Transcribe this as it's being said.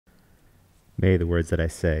May the words that I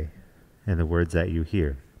say and the words that you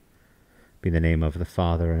hear be in the name of the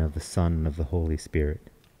Father and of the Son and of the Holy Spirit.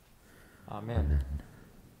 Amen. Amen.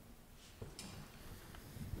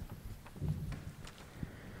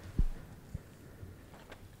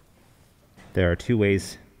 There are two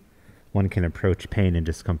ways one can approach pain and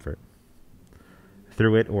discomfort: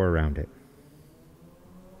 through it or around it.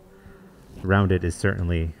 Around it is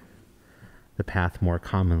certainly the path more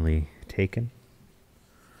commonly taken.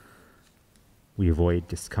 We avoid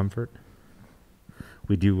discomfort.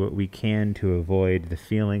 We do what we can to avoid the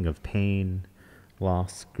feeling of pain,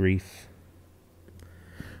 loss, grief.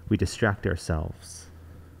 We distract ourselves.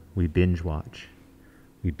 We binge watch.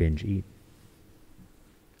 We binge eat.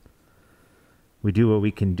 We do what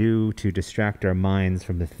we can do to distract our minds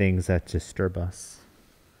from the things that disturb us.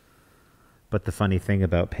 But the funny thing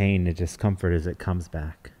about pain and discomfort is it comes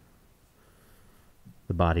back.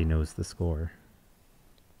 The body knows the score.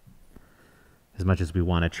 As much as we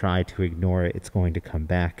want to try to ignore it, it's going to come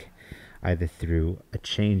back either through a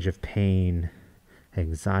change of pain,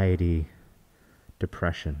 anxiety,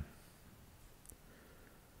 depression.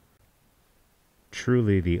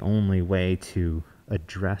 Truly, the only way to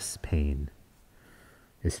address pain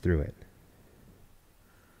is through it.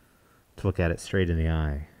 To look at it straight in the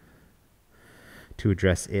eye. To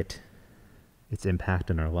address it, its impact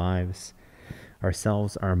on our lives,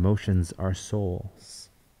 ourselves, our emotions, our souls.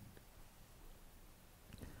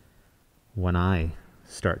 When I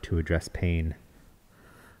start to address pain,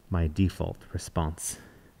 my default response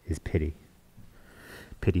is pity.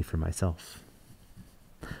 Pity for myself.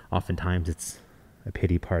 Oftentimes it's a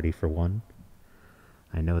pity party for one.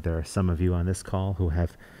 I know there are some of you on this call who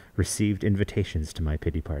have received invitations to my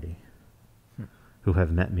pity party, who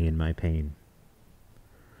have met me in my pain.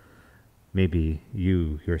 Maybe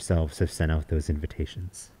you yourselves have sent out those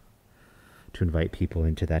invitations to invite people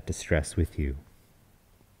into that distress with you.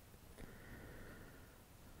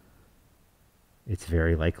 It's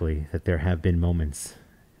very likely that there have been moments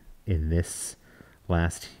in this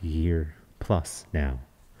last year plus now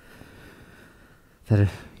that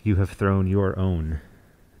you have thrown your own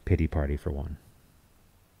pity party for one.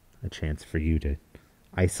 A chance for you to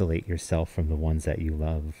isolate yourself from the ones that you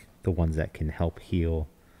love, the ones that can help heal,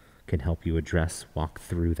 can help you address, walk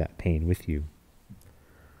through that pain with you.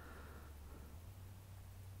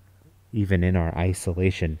 Even in our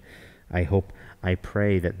isolation, I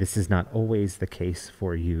pray that this is not always the case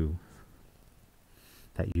for you,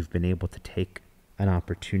 that you've been able to take an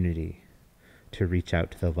opportunity to reach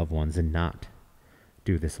out to the loved ones and not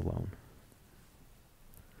do this alone.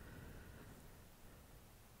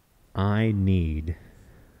 I need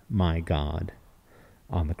my God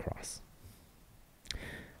on the cross.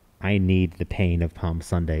 I need the pain of Palm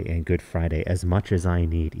Sunday and Good Friday as much as I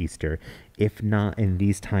need Easter, if not in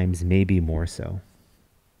these times, maybe more so.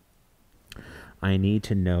 I need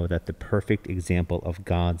to know that the perfect example of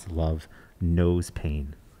God's love knows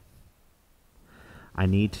pain. I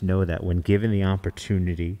need to know that when given the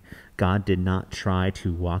opportunity, God did not try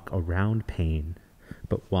to walk around pain,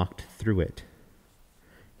 but walked through it.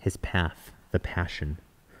 His path, the passion,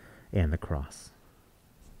 and the cross.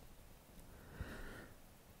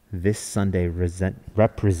 This Sunday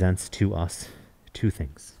represents to us two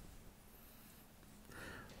things.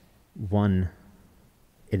 One,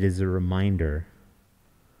 it is a reminder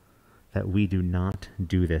that we do not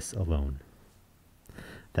do this alone.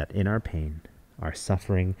 That in our pain, our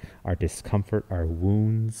suffering, our discomfort, our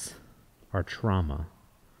wounds, our trauma,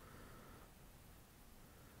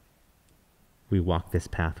 we walk this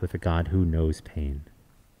path with a God who knows pain.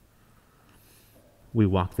 We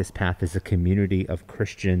walk this path as a community of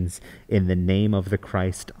Christians in the name of the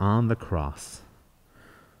Christ on the cross,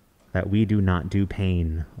 that we do not do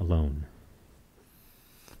pain alone.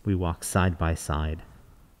 We walk side by side,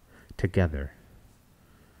 together,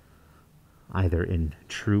 either in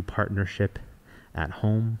true partnership at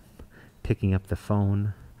home, picking up the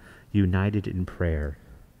phone, united in prayer,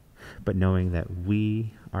 but knowing that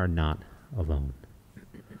we are not alone.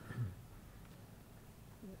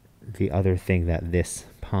 The other thing that this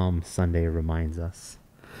Palm Sunday reminds us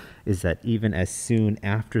is that even as soon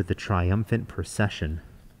after the triumphant procession,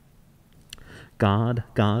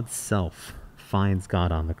 God's self, finds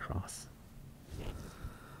God on the cross.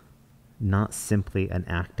 Not simply an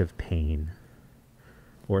act of pain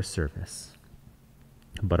or service,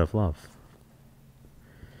 but of love.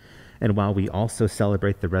 And while we also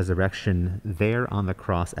celebrate the resurrection, there on the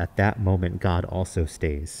cross, at that moment, God also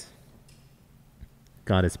stays.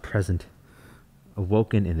 God is present,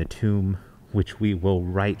 awoken in the tomb, which we will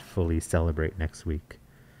rightfully celebrate next week.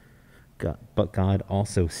 But God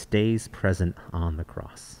also stays present on the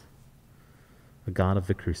cross. a God of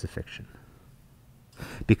the crucifixion.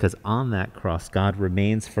 Because on that cross, God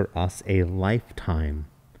remains for us a lifetime,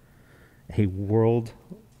 a worldwide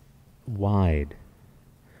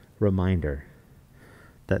reminder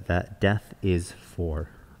that death is for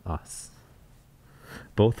us,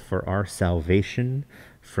 both for our salvation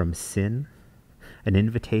from sin, an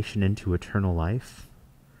invitation into eternal life,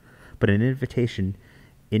 but an invitation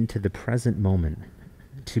into the present moment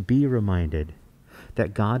to be reminded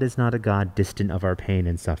that God is not a God distant of our pain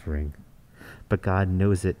and suffering, but God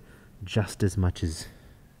knows it just as much as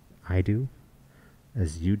I do,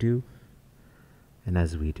 as you do, and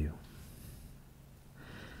as we do.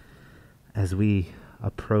 As we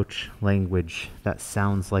approach language that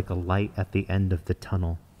sounds like a light at the end of the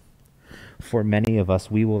tunnel, for many of us,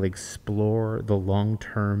 we will explore the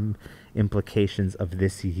long-term implications of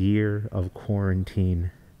this year of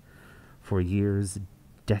quarantine for years,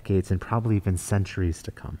 decades, and probably even centuries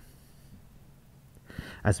to come.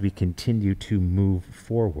 As we continue to move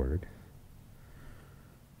forward,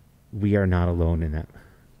 we are not alone in that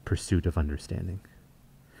pursuit of understanding.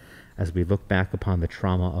 As we look back upon the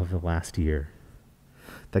trauma of the last year,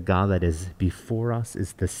 the God that is before us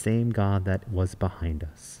is the same God that was behind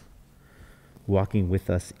us, walking with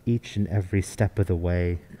us each and every step of the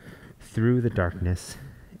way, through the darkness,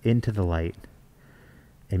 into the light,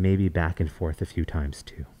 and maybe back and forth a few times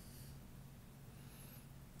too.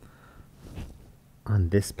 On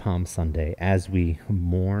this Palm Sunday, as we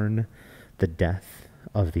mourn the death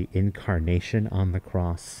of the incarnation on the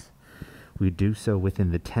cross, we do so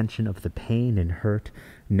within the tension of the pain and hurt,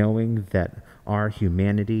 knowing that our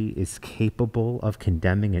humanity is capable of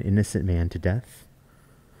condemning an innocent man to death,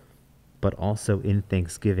 but also in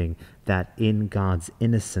thanksgiving that in God's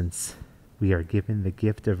innocence, we are given the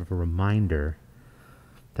gift of a reminder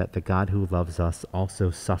that the God who loves us also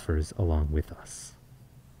suffers along with us.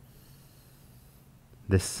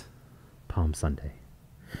 This Palm Sunday,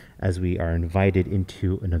 as we are invited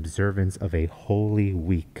into an observance of a holy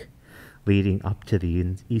week leading up to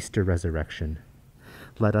the Easter resurrection,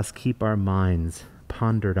 let us keep our minds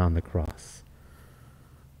pondered on the cross,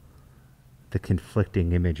 the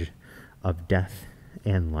conflicting image of death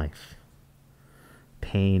and life,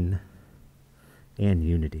 pain and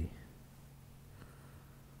unity.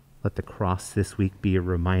 Let the cross this week be a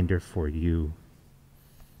reminder for you,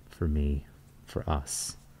 for me, for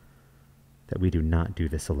us, that we do not do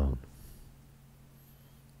this alone.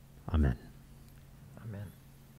 Amen.